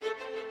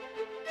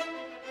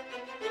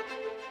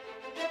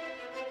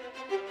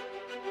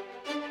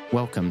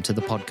Welcome to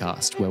the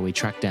podcast where we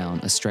track down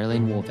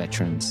Australian war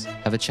veterans,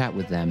 have a chat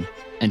with them,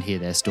 and hear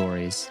their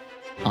stories.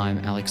 I'm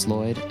Alex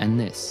Lloyd, and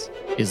this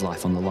is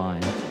Life on the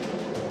Line.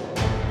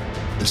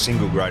 The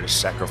single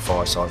greatest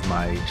sacrifice I've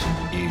made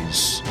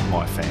is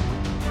my family.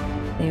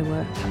 There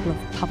were a couple of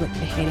public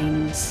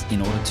beheadings.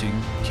 In order to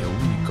kill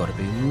them, you've got to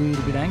be a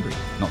little bit angry.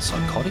 Not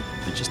psychotic,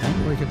 but just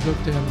angry. We could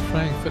look down the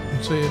Frankfurt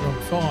and see it on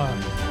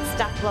fire.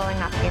 Stuff blowing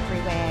up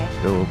everywhere.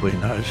 There will be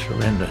no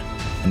surrender.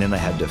 And then they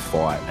had to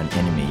fight an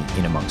enemy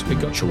in amongst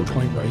women and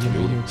children in those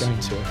buildings.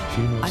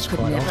 I could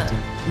never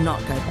not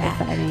go back.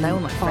 They were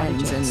my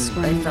friends and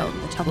they felt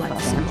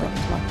like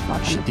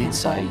family. She did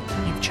say,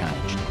 "You've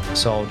changed." A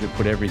soldier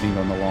put everything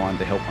on the line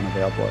to help one of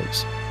our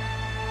blokes.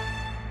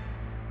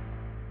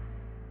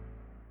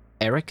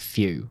 Eric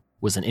Few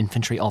was an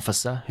infantry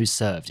officer who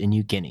served in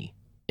New Guinea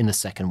in the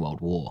Second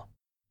World War.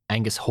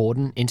 Angus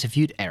Horden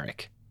interviewed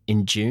Eric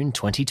in June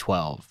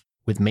 2012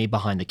 with me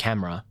behind the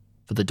camera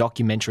for the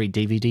documentary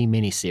DVD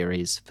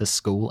miniseries for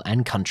School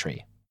and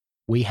Country.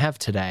 We have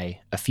today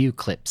a few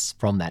clips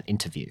from that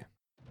interview.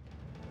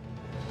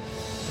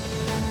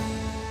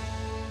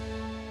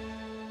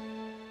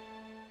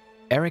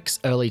 Eric's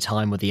early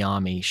time with the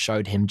army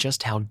showed him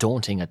just how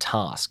daunting a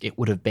task it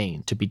would have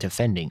been to be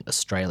defending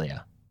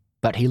Australia.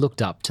 But he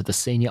looked up to the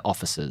senior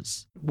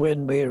officers.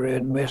 When we were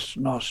in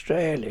Western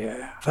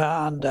Australia,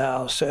 found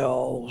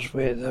ourselves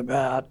with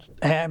about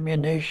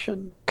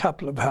ammunition, a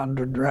couple of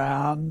hundred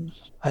rounds.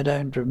 I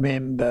don't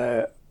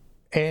remember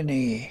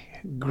any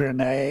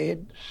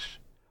grenades.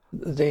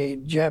 The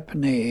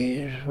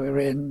Japanese were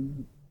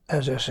in,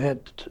 as I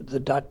said,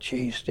 the Dutch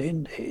East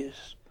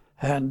Indies,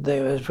 and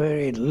there was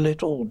very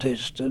little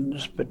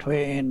distance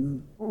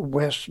between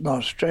Western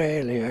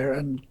Australia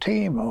and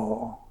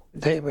Timor.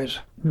 There was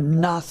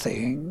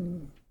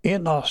nothing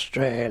in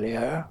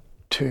Australia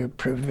to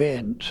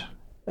prevent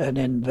an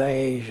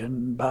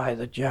invasion by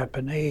the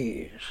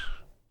Japanese.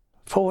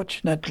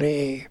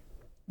 Fortunately,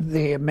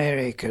 the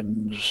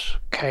Americans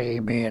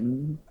came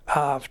in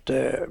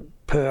after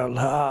Pearl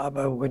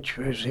Harbor, which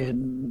was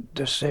in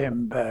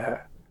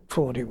December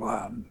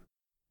 41.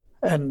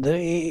 And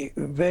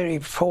very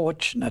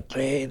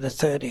fortunately, the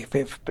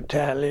 35th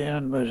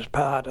Battalion was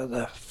part of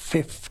the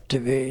 5th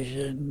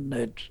Division.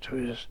 It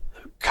was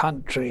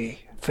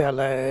country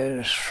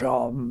fellows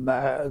from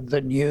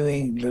the New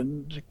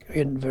England,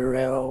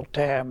 Inverell,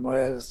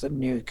 Tamworth and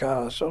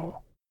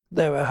Newcastle.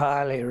 They were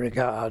highly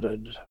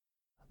regarded.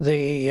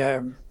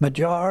 The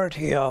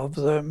majority of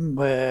them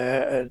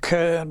were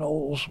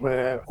colonels,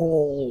 were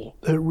all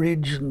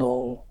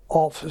original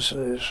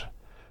officers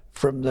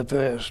from the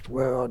First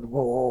World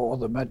War,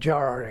 the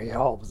majority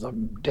of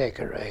them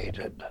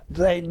decorated.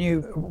 They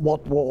knew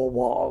what war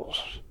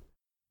was.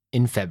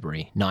 In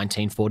February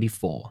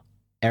 1944,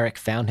 Eric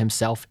found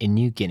himself in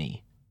New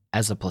Guinea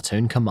as a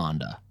platoon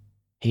commander.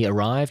 He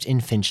arrived in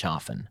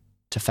Finschhafen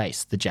to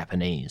face the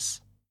Japanese.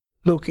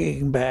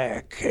 Looking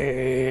back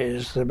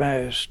is the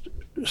most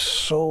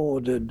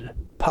sordid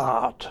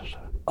part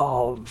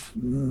of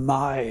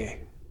my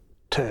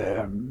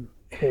term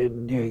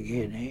in New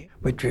Guinea,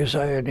 which was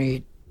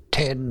only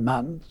 10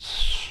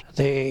 months.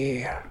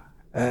 The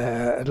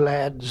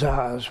lads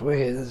I was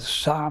with,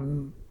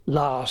 some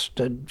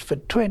lasted for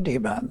 20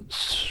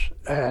 months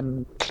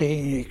and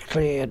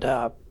cleared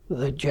up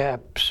the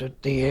Japs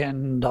at the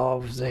end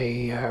of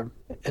the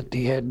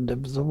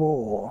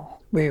war.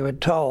 We were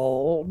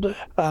told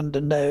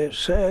under no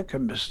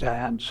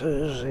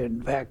circumstances,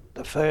 in fact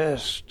the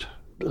first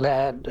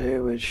lad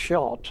who was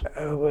shot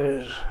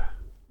was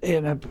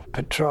in a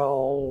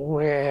patrol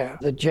where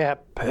the Jap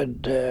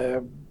had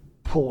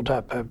pulled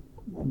up a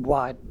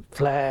white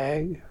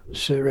flag,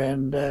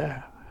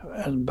 surrender,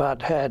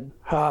 but had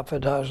half a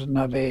dozen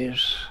of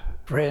his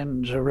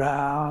friends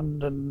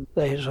around, and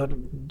they sort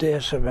of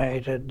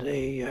decimated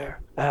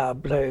our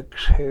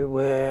blokes who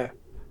were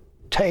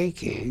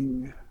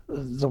taking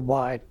the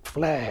white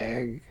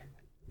flag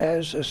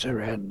as a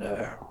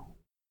surrender.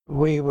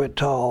 We were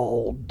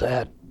told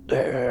that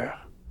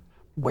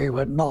we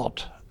were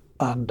not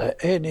under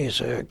any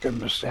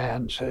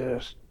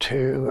circumstances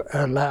to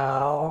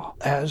allow,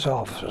 as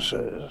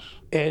officers,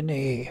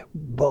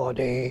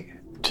 anybody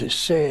to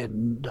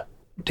send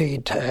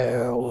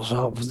details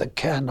of the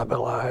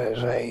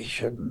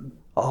cannibalization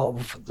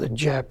of the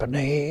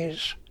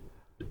Japanese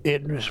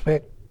in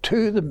respect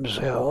to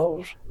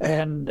themselves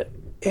and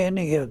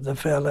any of the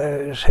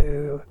fellows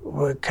who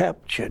were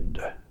captured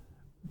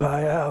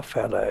by our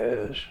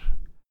fellows.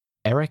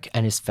 Eric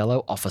and his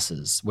fellow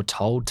officers were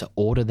told to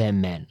order their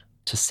men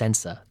to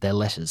censor their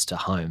letters to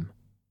home,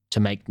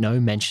 to make no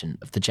mention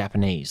of the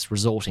Japanese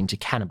resorting to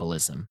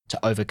cannibalism to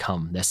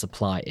overcome their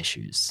supply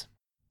issues.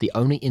 The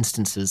only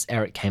instances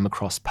Eric came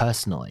across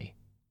personally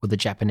were the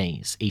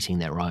Japanese eating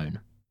their own.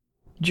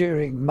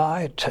 During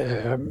my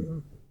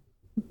term,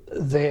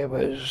 there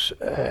was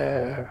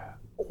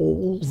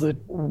all that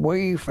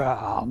we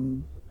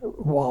found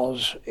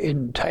was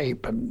in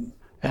Tapen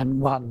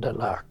and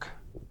Wonderluck,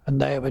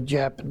 and they were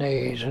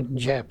Japanese and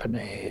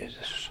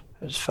Japanese.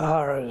 As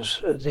far as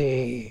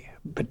the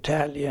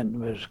battalion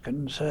was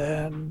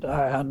concerned,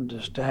 I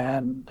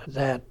understand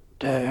that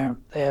there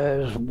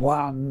was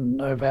one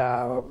of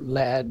our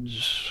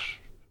lads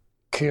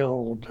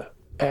killed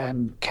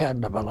and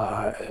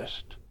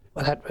cannibalised.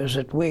 That was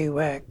at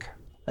Wewak,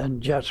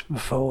 and just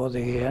before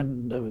the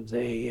end of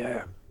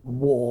the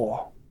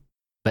war.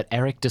 But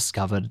Eric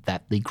discovered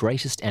that the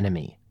greatest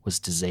enemy was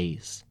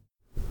disease.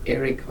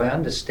 Eric, I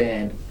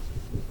understand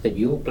that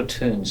your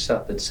platoon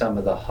suffered some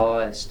of the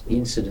highest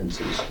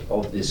incidences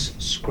of this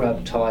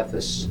scrub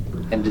typhus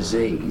and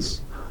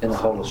disease in the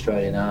whole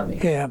Australian Army.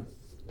 Yeah.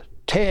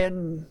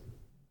 10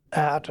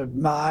 out of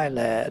my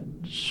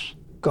lads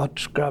got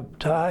scrub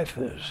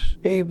typhus.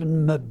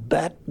 Even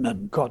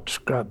Moubatman got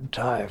scrub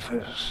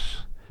typhus.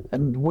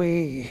 And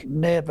we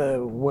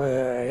never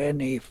were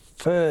any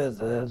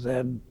further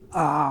than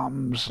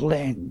arm's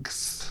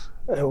length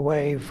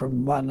away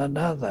from one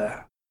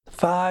another.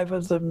 5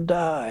 of them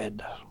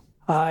died.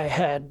 I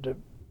had,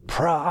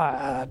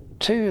 prior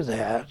to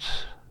that,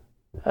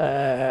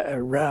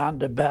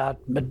 around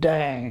about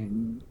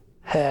Madang,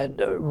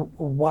 had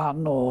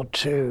 1 or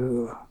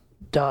 2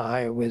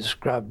 die with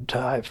scrub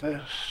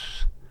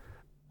typhus.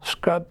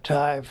 Scrub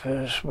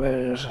typhus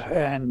was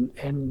an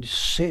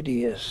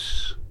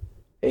insidious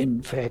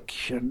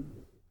infection,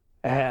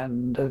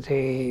 and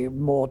the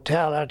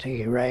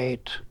mortality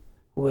rate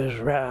was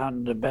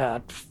round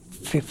about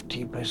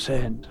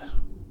 50%.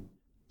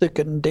 The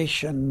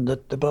condition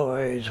that the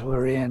boys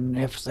were in,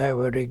 if they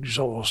were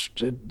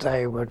exhausted,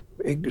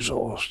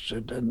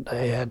 and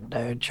they had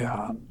no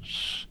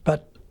chance.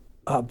 But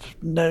I've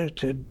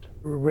noted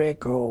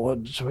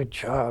records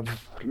which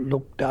I've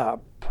looked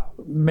up,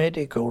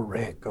 medical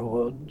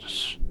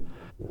records,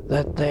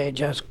 that they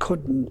just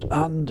couldn't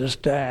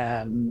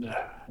understand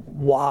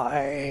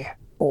why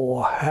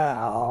or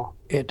how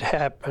it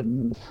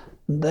happened.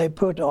 They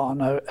put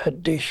on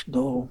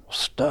additional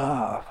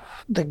staff.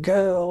 The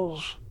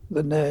girls,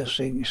 the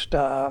nursing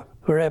staff,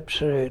 were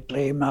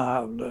absolutely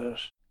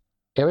marvellous.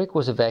 Eric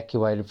was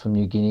evacuated from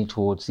New Guinea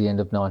towards the end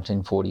of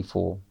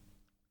 1944.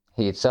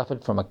 He had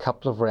suffered from a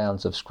couple of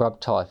rounds of scrub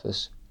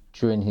typhus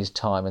during his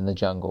time in the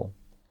jungle.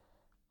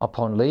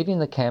 Upon leaving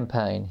the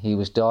campaign, he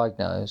was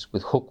diagnosed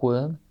with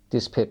hookworm,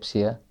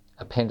 dyspepsia,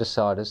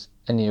 appendicitis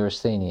and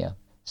neurasthenia.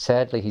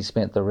 Sadly, he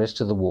spent the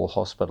rest of the war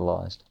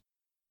hospitalised.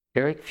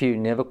 Eric Few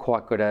never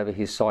quite got over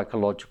his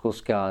psychological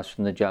scars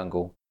from the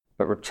jungle,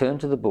 but returned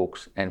to the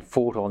books and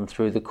fought on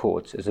through the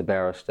courts as a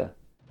barrister.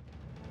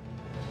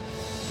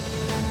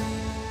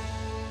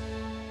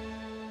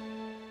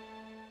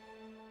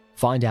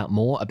 Find out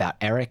more about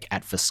Eric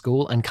at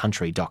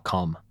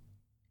forschoolandcountry.com.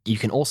 You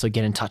can also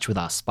get in touch with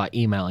us by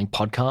emailing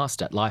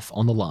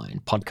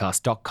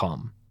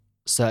podcast@lifeonthelinepodcast.com.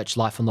 Search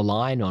Life on the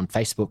Line on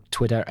Facebook,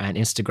 Twitter and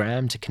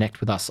Instagram to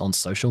connect with us on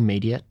social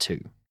media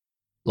too.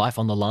 Life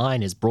on the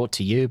Line is brought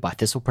to you by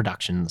Thistle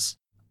Productions.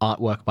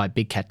 Artwork by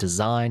Big Cat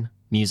Design,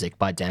 music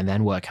by Dan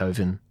Van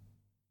Werkhoven.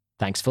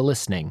 Thanks for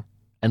listening,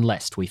 and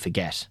lest we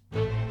forget.